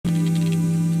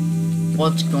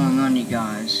What's going on, you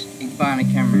guys?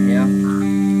 Igbana Camera here,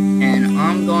 and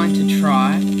I'm going to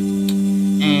try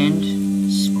and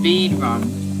speed run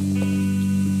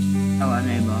Hello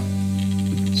Neighbor.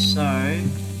 So,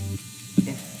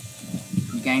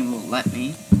 if the game will let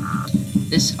me,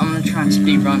 I'm going to try and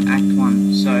speed run Act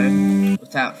 1. So,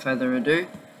 without further ado,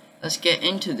 let's get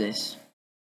into this.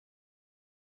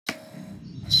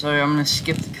 So I'm going to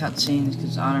skip the cutscenes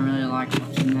because I don't really like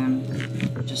watching them.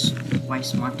 Just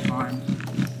waste my time.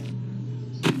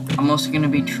 I'm also going to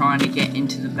be trying to get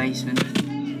into the basement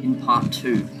in part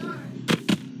 2.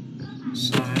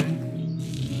 So,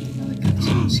 another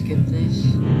cutscene, skip this.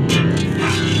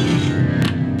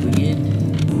 Weird.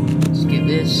 Skip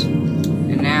this.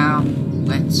 And now,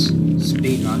 let's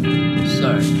speedrun.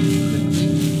 So, quickly,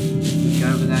 we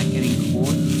go without getting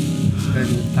caught. Go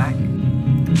to the back.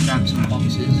 Grab some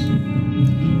boxes.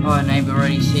 Oh, our neighbor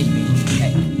already sees me.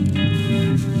 Okay.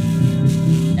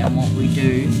 And what we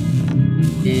do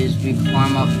is we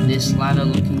climb up this ladder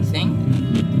looking thing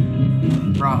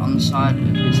right on the side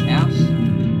of his house.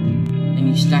 Then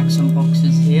you stack some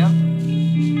boxes here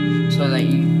so that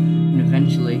you can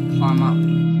eventually climb up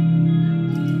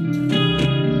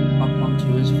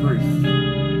onto his roof.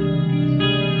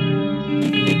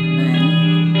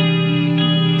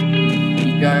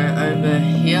 Go over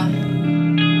here,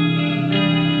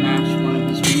 smash one of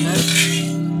his windows.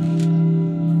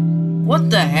 What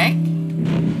the heck?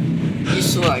 You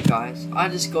saw that, guys. I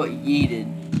just got yeeted.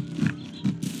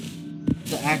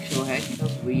 The actual heck, that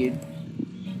was weird.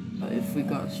 But if we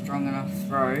got a strong enough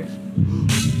throw,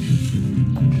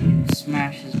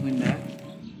 smash his window.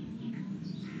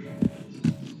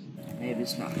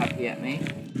 Neighbor's not happy at me.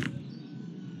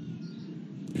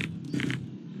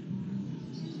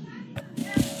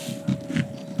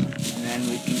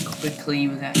 We can quickly,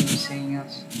 without him seeing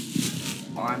us,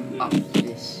 climb up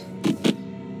this.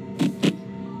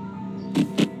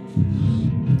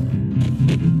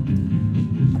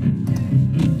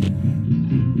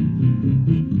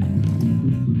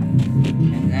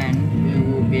 And then we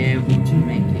will be able to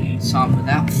make it inside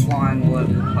without flying all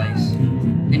over the place.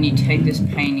 Then you take this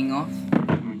painting off,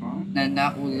 then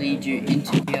that will lead you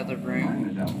into the other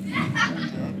room.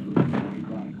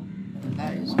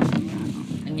 That is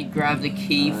and you grab the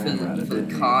key for the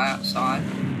car outside.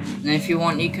 And if you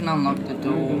want, you can unlock the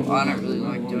door. I don't really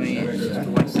like doing it, it's just a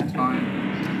waste of time.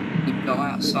 You go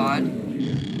outside,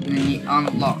 and then you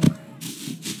unlock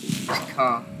this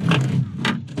car.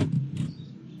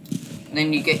 And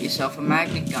then you get yourself a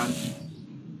magnet gun.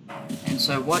 And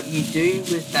so what you do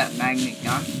with that magnet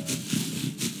gun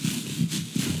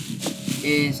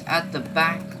is at the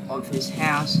back of his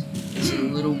house, there's a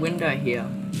little window here.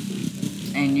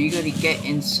 And you got to get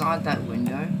inside that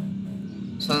window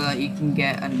so that you can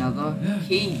get another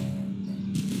key.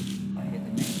 I hit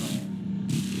the neighbor.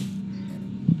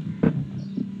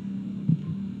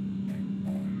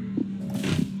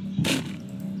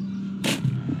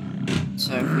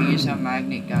 So if we use our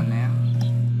magnet gun now,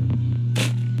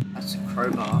 that's a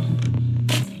crowbar.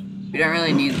 We don't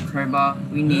really need the crowbar,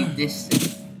 we need this thing.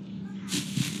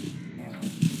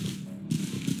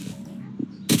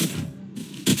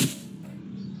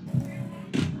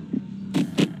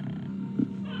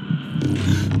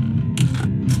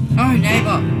 Oh,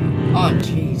 neighbor! Oh,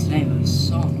 jeez, neighbor is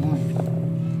so annoying.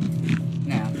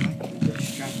 Now, I can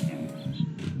distract him.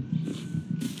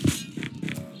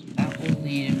 That will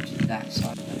lead him to that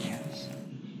side of the house.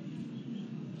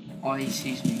 Oh, he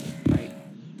sees me. Great.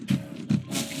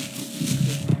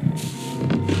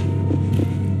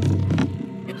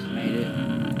 Just made it.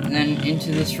 And then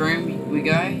into this room we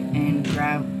go and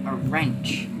grab a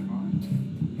wrench.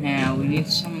 Now, we need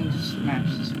something to smash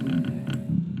this window.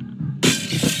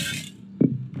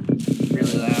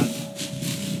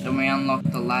 Then we unlock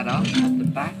the ladder at the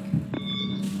back,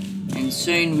 and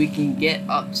soon we can get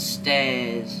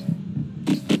upstairs.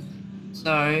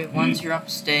 So once you're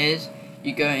upstairs,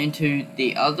 you go into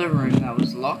the other room that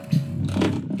was locked.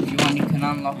 If you want, you can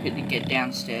unlock it to get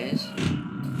downstairs,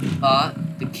 but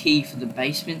the key for the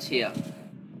basement's here.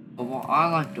 But what I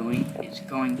like doing is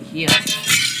going here.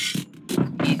 It's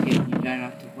easier, you don't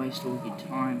have to waste all your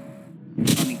time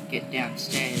trying to get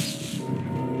downstairs.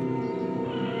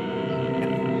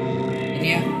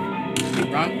 Yeah, we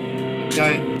run, we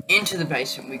go into the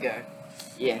basement, we go.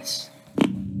 Yes.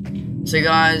 So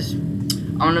guys,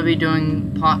 I'm going to be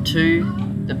doing part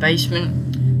 2, the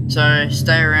basement. So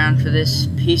stay around for this.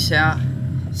 Peace out.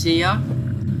 See ya.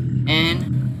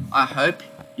 And I hope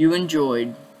you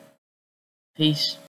enjoyed. Peace.